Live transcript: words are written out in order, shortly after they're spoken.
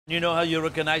You know how you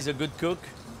recognize a good cook?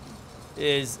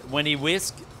 Is when he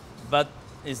whisks, but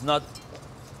is not,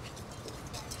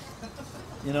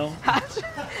 you know?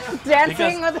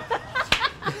 Dancing with...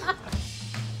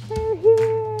 We're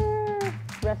here!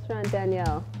 Restaurant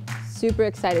Danielle. Super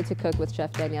excited to cook with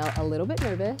Chef Danielle. A little bit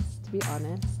nervous, to be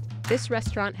honest. This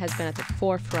restaurant has been at the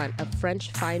forefront of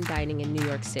French fine dining in New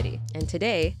York City. And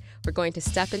today, we're going to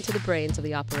step into the brains of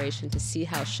the operation to see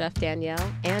how Chef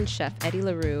Danielle and Chef Eddie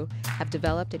Orrù have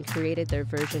developed and created their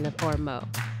version of ormeau,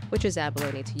 which is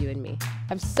abalone to you and me.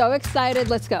 I'm so excited.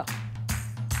 Let's go.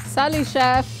 Salut,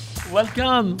 Chef.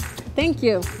 Welcome. Thank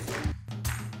you.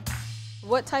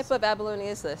 What type of abalone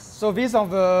is this? So these are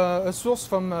a source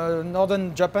from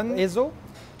northern Japan, Ezo.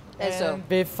 Ezo.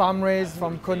 They farm raised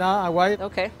from Kona, Hawaii.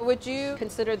 Okay. Would you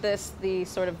consider this the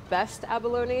sort of best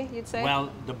abalone, you'd say?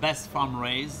 Well, the best farm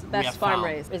raised. Best farm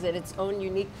raised. Is it its own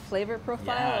unique flavor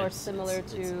profile, or similar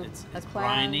to it's a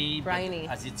briny, briny.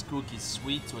 But as it's cooked, it's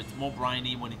sweet, so it's more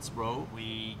briny when it's raw.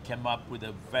 We came up with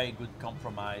a very good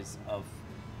compromise of,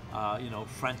 you know,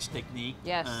 French technique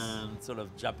and sort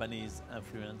of Japanese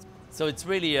influence. So it's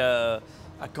really a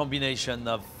combination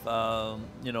of,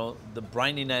 you know, the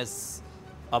brininess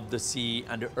of the sea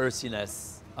and the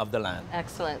earthiness of the land.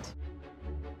 Excellent.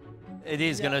 It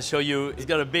is going to show you, it's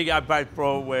got a big iPad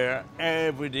Pro where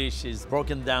every dish is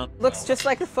broken down. Looks just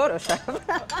like a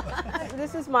Photoshop.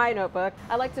 This is my notebook.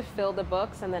 I like to fill the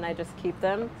books and then I just keep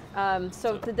them.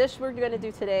 So the dish we're going to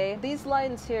do today, these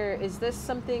lines here, is this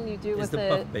something you do with the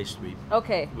puff pastry.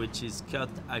 Okay. Which is cut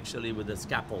actually with a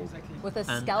scalpel. Exactly. With a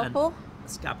scalpel?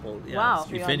 Scalpel, yeah. Wow.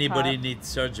 If anybody needs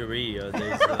surgery,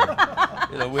 there's,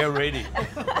 you know, we're ready.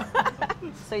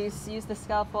 So you use the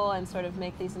scalpel and sort of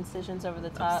make these incisions over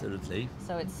the top. Absolutely.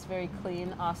 So it's very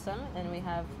clean, awesome. And we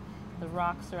have the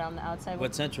rocks around the outside.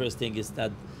 What's interesting is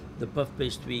that the puff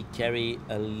pastry carry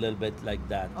a little bit like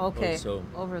that. Okay, also.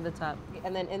 Over the top.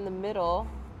 And then in the middle,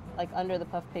 like under the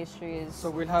puff pastry is so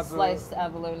we'll have sliced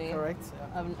abalone. Correct.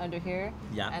 Yeah. Under here.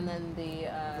 Yeah. And then the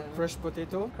crushed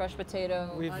potato. Crushed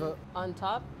potato with on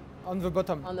top. On the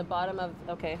bottom. On the bottom of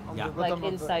On yeah. the bottom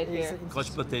like inside here.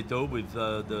 Crushed potato with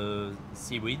the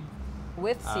seaweed.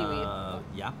 With seaweed.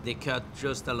 Yeah. They cut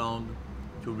just along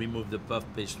to remove the puff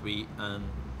pastry and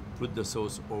put the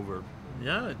sauce over.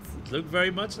 Yeah, it looks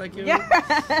very much like you.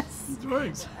 Yes. It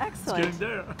works. Excellent. It's getting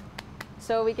there.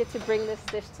 So we get to bring this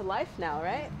dish to life now,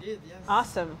 right? Yes.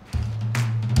 Awesome.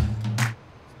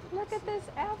 Look at this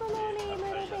abalone,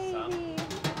 little baby.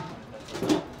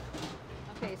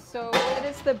 Okay, so what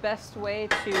is the best way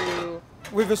to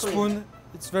With a spoon,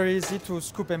 it's very easy to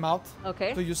scoop them out.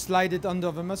 Okay. So you slide it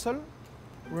under the muscle,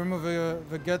 remove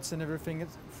the guts and everything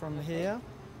from here.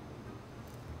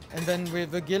 And then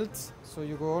with the gilt, so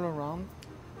you go all around.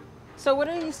 So what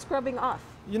are you scrubbing off?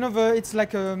 You know, it's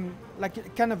like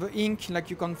kind of ink like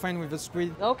you can find with a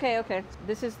squid. Okay, okay.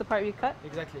 This is the part you cut?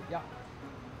 Exactly, yeah.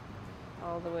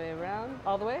 All the way around?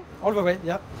 All the way? All the way,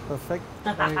 yeah. Perfect.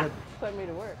 Very good. Put me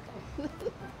to work.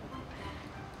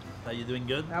 Are you doing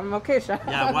good? I'm okay, Chef.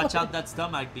 Yeah, watch out that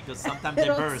stomach because sometimes they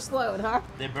It'll burst. explode, huh?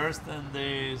 They burst and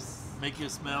they make you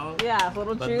smell. Yeah, a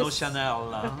little but juice. no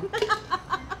Chanel.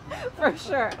 For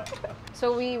sure.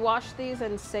 So we wash these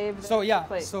and save So yeah,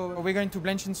 plate. so we're going to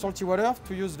blanch in salty water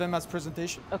to use them as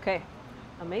presentation. Okay,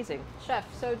 amazing. Chef,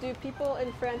 so do people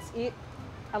in France eat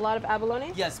a lot of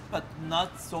abalone? Yes, but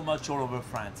not so much all over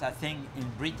France. I think in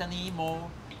Brittany more,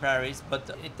 Paris, but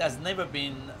it has never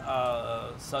been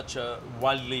such a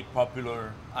wildly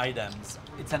popular item.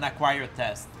 It's an acquired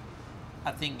taste.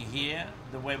 I think here,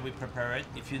 the way we prepare it,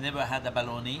 if you never had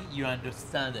abalone, you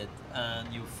understand it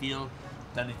and you feel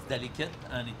that it's delicate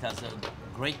and it has a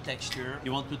great texture.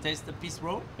 You want to taste the piece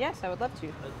raw? Yes, I would love to.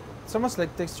 It's almost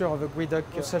like texture of a guidoc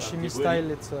sashimi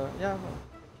style. It's yeah.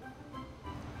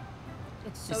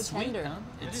 It's so It's tender. sweet,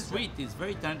 huh? It's sweet, it's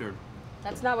very tender.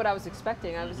 That's not what I was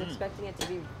expecting. I was expecting it to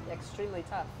be extremely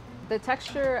tough. The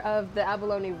texture of the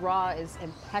abalone raw is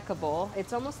impeccable.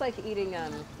 It's almost like eating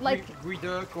like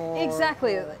guidoc or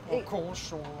exactly or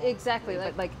conche or exactly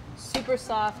like super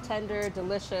soft, tender,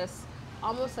 delicious,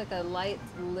 almost like a light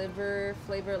liver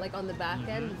flavor, like on the back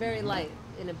end, very light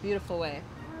in a beautiful way.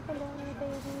 Abalone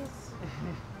babies.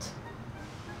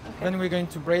 Then we're going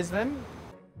to braise them.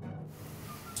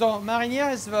 So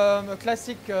marinière is a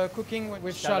classic cooking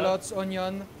with shallots,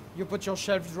 onion. You put your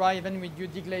shelf dry, then you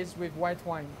deglaze with white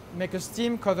wine. Make a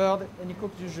steam covered, and you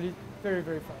cook usually very,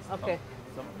 very fast. Okay.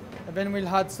 And then we'll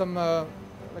add some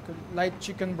like a light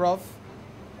chicken broth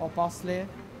or parsley,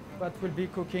 that will be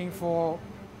cooking for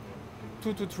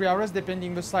 2 to 3 hours,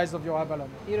 depending the size of your abalone.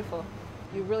 Beautiful.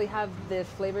 You really have the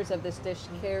flavors of this dish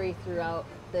carry throughout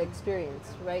the experience,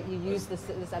 right? You use this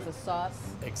as a sauce.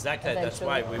 Exactly, that's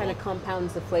why we kind of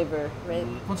compounds the flavor, right?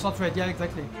 Concentrate, yeah,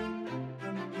 exactly.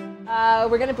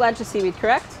 We're going to blanch the seaweed,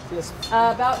 correct? Yes.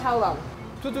 About how long?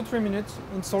 2 to 3 minutes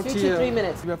in salty. 2 to 3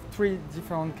 minutes. We have 3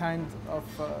 different kinds of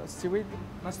seaweed: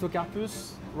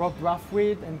 mastocarpus, rock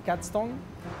dwarfweed, and cat's tongue.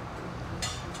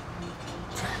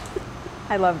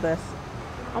 I love this.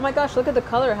 Oh my gosh, look at the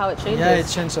color, how it changes. Yeah, it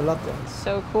changed a lot. Yeah.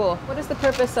 So cool. What is the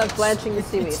purpose of blanching the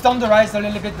seaweed? It standardized a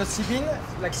little bit the seaweed,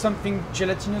 like something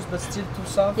gelatinous but still too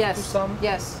soft, Yes. too some.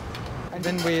 Yes. And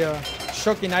then we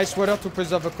shock in ice water to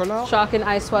preserve the color. Shock in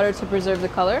ice water to preserve the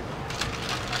color.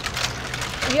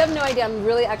 You have no idea, I'm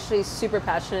really actually super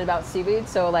passionate about seaweed,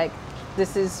 so like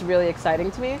this is really exciting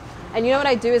to me. And you know what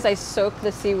I do is I soak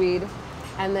the seaweed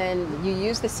and then you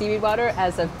use the seaweed water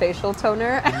as a facial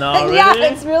toner. No, really? Yeah,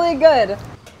 it's really good.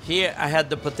 Here I had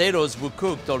the potatoes we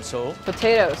cooked also.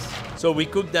 Potatoes. So we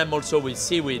cooked them also with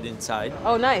seaweed inside.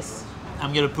 Oh, nice.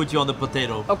 I'm gonna put you on the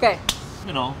potato. Okay.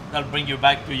 You know, that'll bring you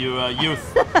back to your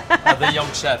youth as a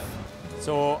young chef.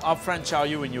 So how French are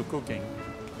you in your cooking?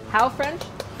 How French?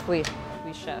 Oui.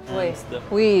 Oui, chef. Oui. the-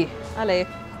 Oui. Allez.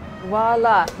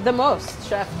 Voila. The most,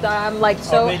 chef. I'm like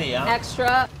so really, huh?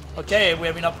 extra. Okay, we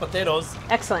have enough potatoes.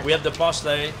 Excellent. We have the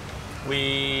parsley.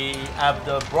 We have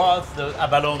the broth, the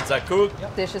abalones are cooked.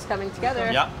 Dish is coming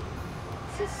together. Yeah.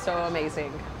 This is so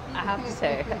amazing, I have to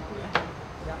say.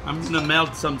 I'm gonna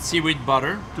melt some seaweed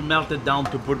butter to melt it down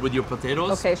to put with your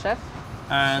potatoes. Okay, chef.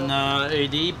 And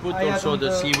AD, put I add also on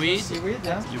the seaweed.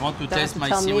 Yeah. You want to Don't taste have to my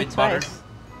tell me seaweed butter? twice.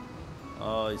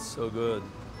 Oh, it's so good.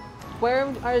 Where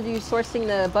are you sourcing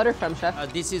the butter from, chef?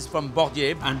 This is from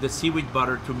Bordier, and the seaweed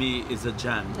butter to me is a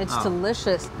gem. It's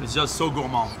delicious. It's just so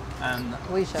gourmand and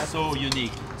Oui, chef. so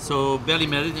unique. So barely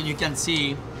melted, and you can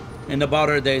see in the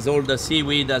butter there's all the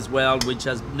seaweed as well, which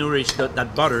has nourished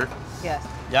that butter. Yes.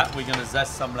 Yeah, we're gonna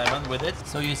zest some lemon with it.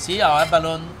 So you see our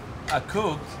abalone are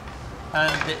cooked,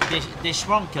 and they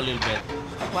shrunk a little bit.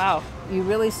 Wow. You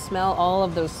really smell all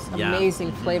of those Yeah.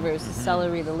 amazing flavors: the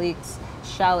celery, the leeks,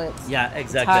 shallots. Yeah,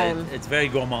 exactly. Thyme. It's very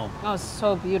gourmand. Oh, it's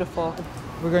so beautiful.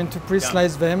 We're going to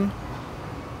pre-slice them.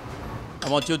 I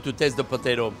want you to taste the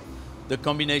potato, the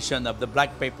combination of the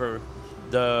black pepper,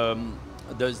 the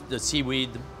seaweed,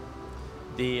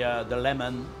 the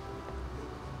lemon.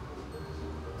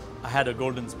 I had a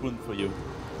golden spoon for you.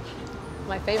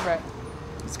 My favorite.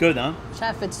 It's good, huh?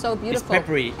 Chef, it's so beautiful.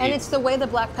 peppery. And it's the way the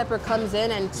black pepper comes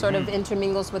in and sort of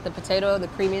intermingles with the potato, the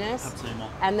creaminess. Absolutely.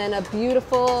 And then a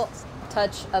beautiful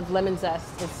touch of lemon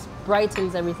zest. It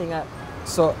brightens everything up.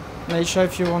 So, Nyesha,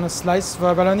 if you want to slice the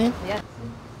abalone, Yeah.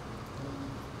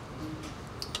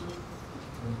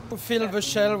 fill the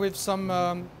shell with some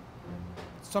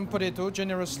potato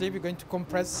generously. We're going to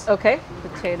compress, Okay.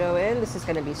 Potato in. This is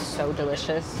going to be so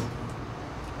delicious.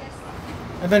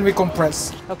 and then we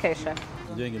compress. Okay, chef.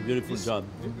 Doing a beautiful job.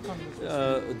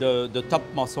 The top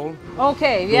muscle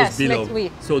Okay, goes yes. below, Oui.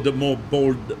 so the more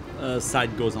bold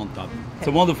side goes on top. It's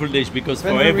a wonderful dish because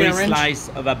Then for we every rearrange. slice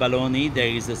of abalone there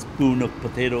is a spoon of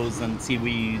potatoes and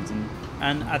seaweeds,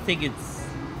 and I think it's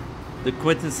the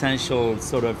quintessential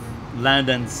sort of land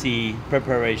and sea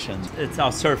preparation. It's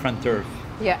our surf and turf.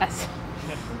 Yes.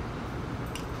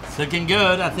 It's looking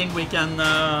good. I think we can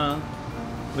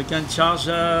charge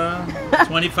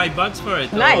 $25 for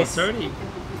it. Nice. Or 30.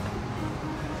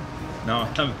 No,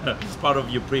 it's part of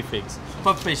your prefix.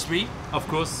 Puff pastry, of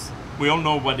course, we all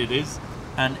know what it is.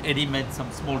 And Eddie made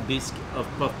some small disc of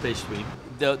puff pastry.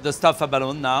 The stuffed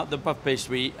abalone now, the puff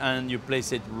pastry, and you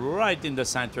place it right in the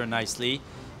center nicely.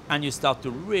 And you start to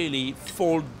really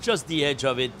fold just the edge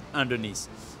of it underneath.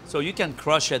 So you can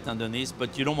crush it underneath,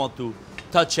 but you don't want to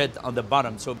touch it on the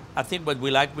bottom. So I think what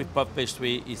we like with puff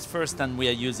pastry is first, and we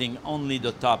are using only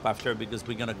the top after because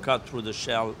we're gonna cut through the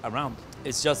shell around.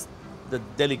 It's just the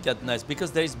delicateness,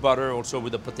 because there is butter also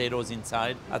with the potatoes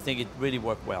inside. I think it really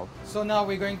worked well. So now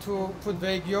we're going to put the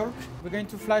egg yolk. We're going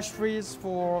to flash freeze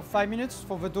for 5 minutes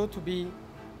for the dough to be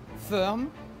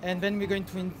firm, and then we're going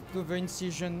to do the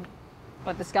incision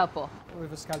But the scalpel.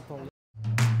 with a scalpel.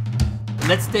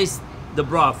 Let's taste the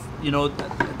broth. You know,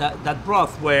 that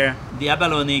broth where the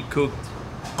abalone cooked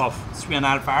of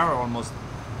 3.5 hours almost.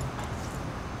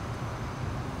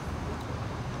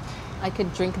 I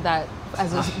could drink that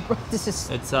as a. This is.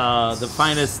 It's the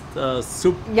finest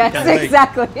soup you Yes, can make.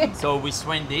 exactly. So we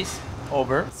strain this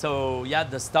over. So yeah,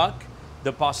 the stock,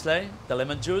 the parsley, the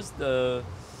lemon juice, the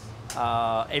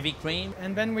heavy cream.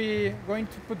 And then we're going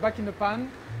to put back in the pan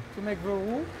to make the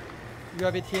roux. You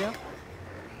have it here.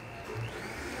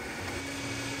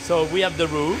 So we have the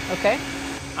roux. Okay.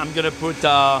 I'm gonna put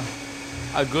a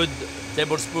good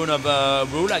tablespoon of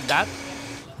roux like that.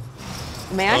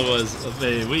 May I?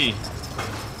 Oui.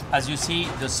 As you see,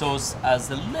 the sauce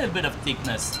has a little bit of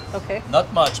thickness. Okay.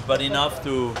 Not much, but enough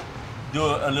to do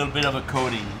a little bit of a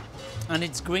coating. And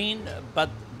it's green, but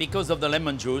because of the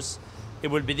lemon juice, it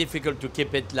will be difficult to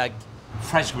keep it like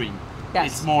fresh green.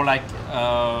 Yes. It's more like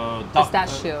dark,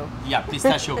 Pistachio. yeah,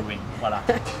 pistachio green. Voilà.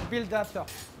 Build after.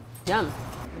 Yum.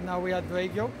 Now we add the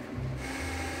egg yolk.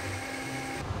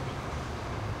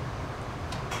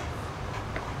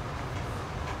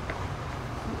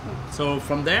 So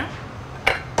from there,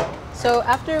 So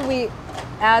after we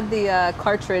add the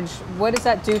cartridge, what does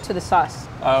that do to the sauce?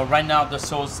 right now the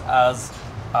sauce has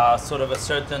sort of a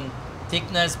certain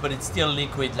thickness, but it's still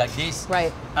liquid like this.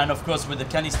 Right. And of course, with the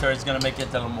canister, it's going to make it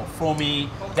a little more foamy,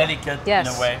 delicate Yes.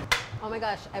 in a way. Oh my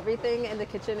gosh, everything in the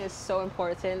kitchen is so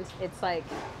important. It's like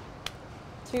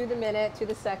to the minute, to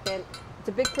the second. It's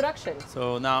a big production.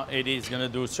 So now Eddie is going to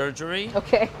do surgery.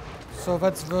 Okay. So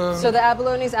that's the. So the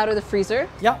abalone is out of the freezer.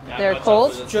 yeah. They're watch out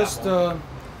cold. for the Just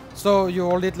so you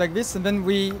hold it like this, and then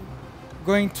we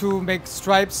going to make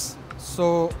stripes.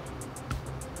 So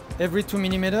every 2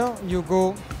 millimeter, you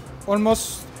go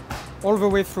almost all the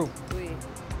way through.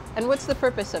 And what's the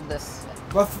purpose of this?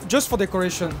 But just for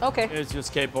decoration. Okay. Here's your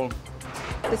scalpel.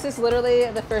 This is literally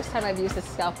the first time I've used a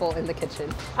scalpel in the kitchen.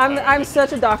 I'm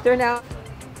such a doctor now.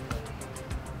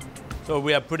 So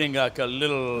we are putting like a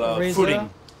little Razor. footing,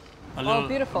 a little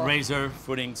beautiful. razor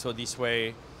footing, so this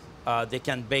way they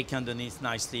can bake underneath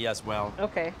nicely as well.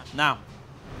 Okay. Now,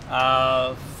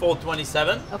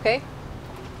 427. Okay.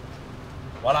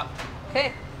 Voila.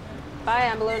 Okay.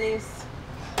 Bye, abalones.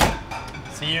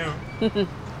 See you.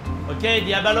 Okay,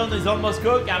 the abalone is almost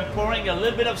cooked. I'm pouring a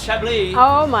little bit of Chablis.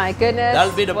 Oh my goodness.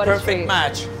 That'll be the what a perfect treat.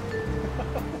 match.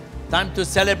 Time to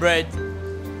celebrate.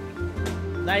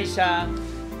 Nyesha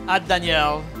at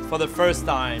Daniel for the first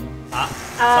time.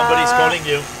 Somebody's calling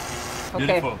you. Okay.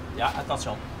 Beautiful. Yeah,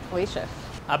 attention. Oui, chef.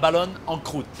 Abalone en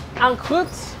croûte. En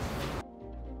croûte.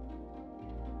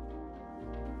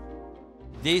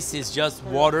 This is just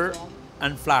water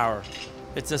and flour.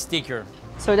 It's a sticker.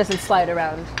 So it doesn't slide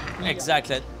around.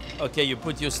 Exactly. Okay, you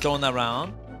put your stone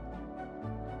around.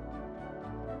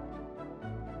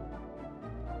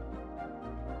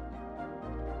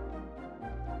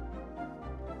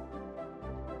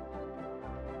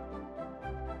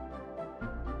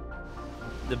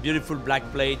 The beautiful black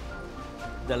plate,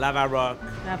 the lava rock,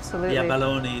 Absolutely. the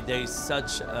abalone, there is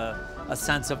such a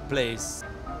sense of place.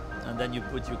 And then you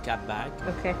put your cap back.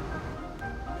 Okay.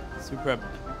 Superb.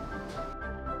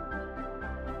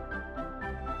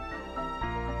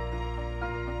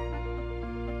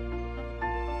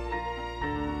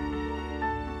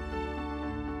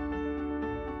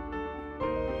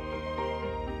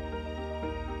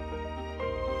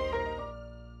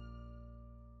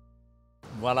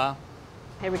 Voila.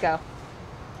 Here we go.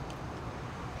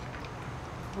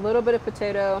 A little bit of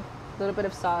potato, a little bit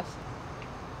of sauce.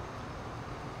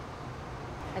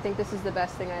 I think this is the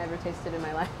best thing I ever tasted in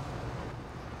my life.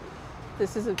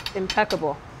 This is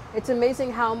impeccable. It's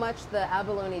amazing how much the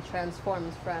abalone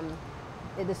transforms from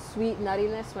the sweet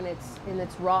nuttiness when it's in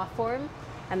its raw form,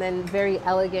 and then very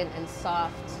elegant and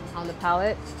soft on the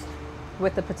palate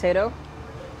with the potato.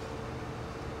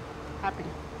 Happy.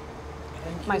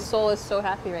 My soul is so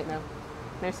happy right now.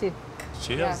 Merci.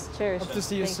 Cheers. Yeah, cheers. Hope to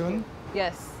see you Thank soon.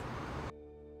 Yes.